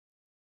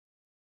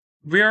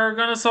We are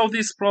going to solve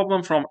this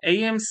problem from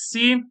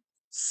AMC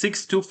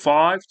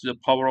 625 to the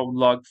power of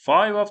log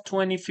 5 of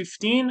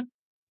 2015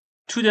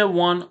 to the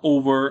 1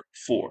 over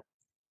 4.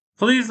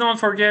 Please don't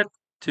forget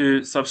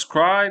to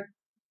subscribe,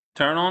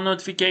 turn on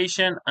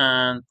notification,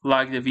 and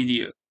like the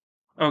video.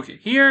 Okay,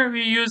 here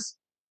we use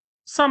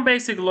some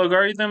basic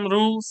logarithm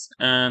rules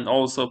and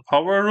also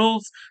power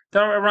rules.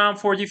 There are around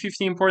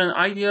 40-50 important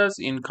ideas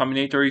in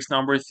combinatorics,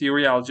 number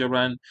theory,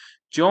 algebra, and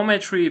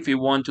geometry. If you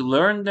want to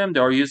learn them, they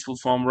are useful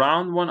from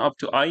round 1 up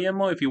to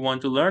IMO. If you want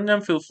to learn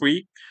them, feel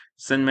free to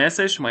send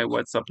message to my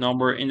WhatsApp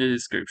number in the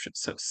description.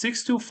 So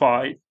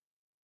 625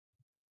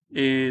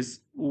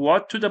 is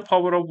what to the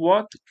power of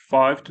what?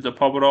 5 to the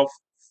power of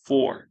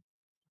 4.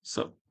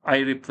 So I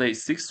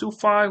replace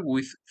 625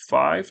 with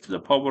 5 to the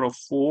power of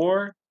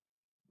 4.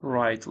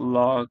 Right,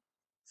 log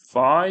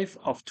 5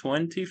 of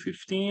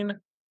 2015,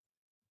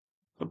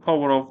 the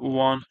power of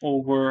 1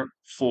 over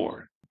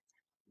 4.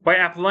 By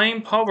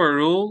applying power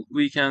rule,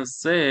 we can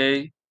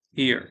say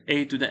here,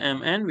 a to the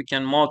mn, we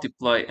can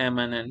multiply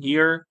mn and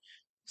here,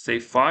 say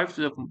 5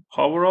 to the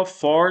power of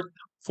 4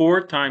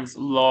 times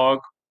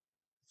log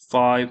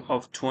 5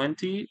 of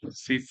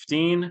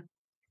 2015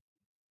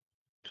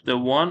 to the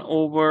 1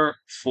 over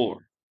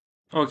 4.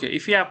 Okay,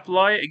 if we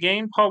apply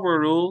again power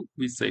rule,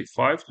 we say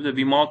 5 to the,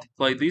 we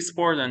multiply this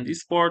part and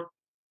this part,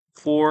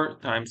 4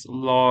 times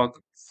log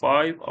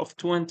 5 of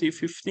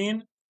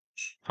 2015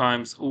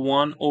 times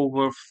 1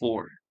 over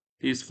 4.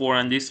 This 4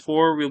 and this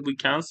 4 will be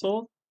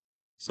cancelled.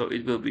 So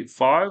it will be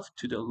 5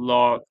 to the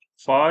log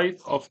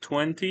 5 of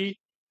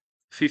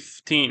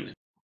 2015.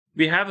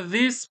 We have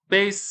this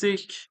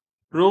basic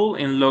rule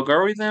in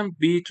logarithm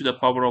b to the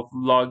power of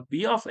log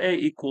b of a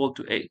equal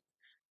to a.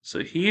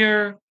 So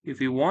here, if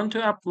we want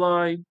to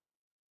apply,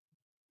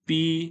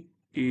 b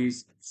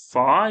is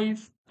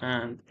 5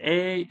 and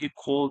a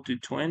equal to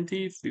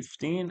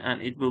 2015,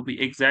 and it will be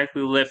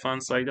exactly left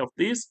hand side of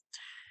this.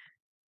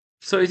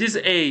 So it is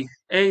a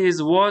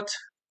is what?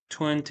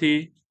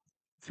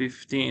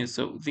 2015.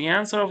 So the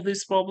answer of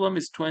this problem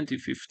is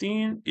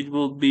 2015. It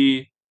will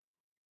be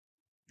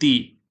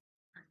D.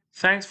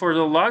 Thanks for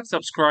the like,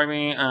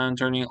 subscribing, and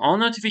turning on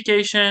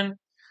notification.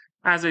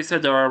 As I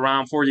said, there are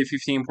around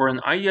 40-50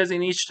 important ideas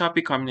in each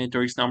topic: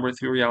 combinatorics, number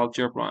theory,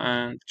 algebra,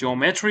 and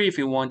geometry. If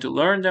you want to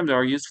learn them, they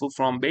are useful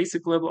from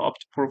basic level up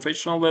to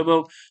professional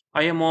level.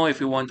 IMO, if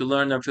you want to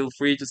learn them, feel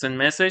free to send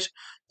message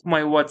to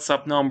my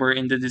WhatsApp number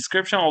in the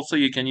description. Also,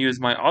 you can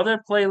use my other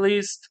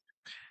playlist,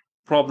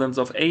 problems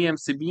of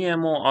AMC,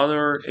 BMO,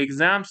 other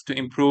exams to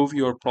improve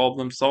your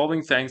problem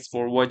solving. Thanks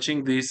for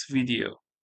watching this video.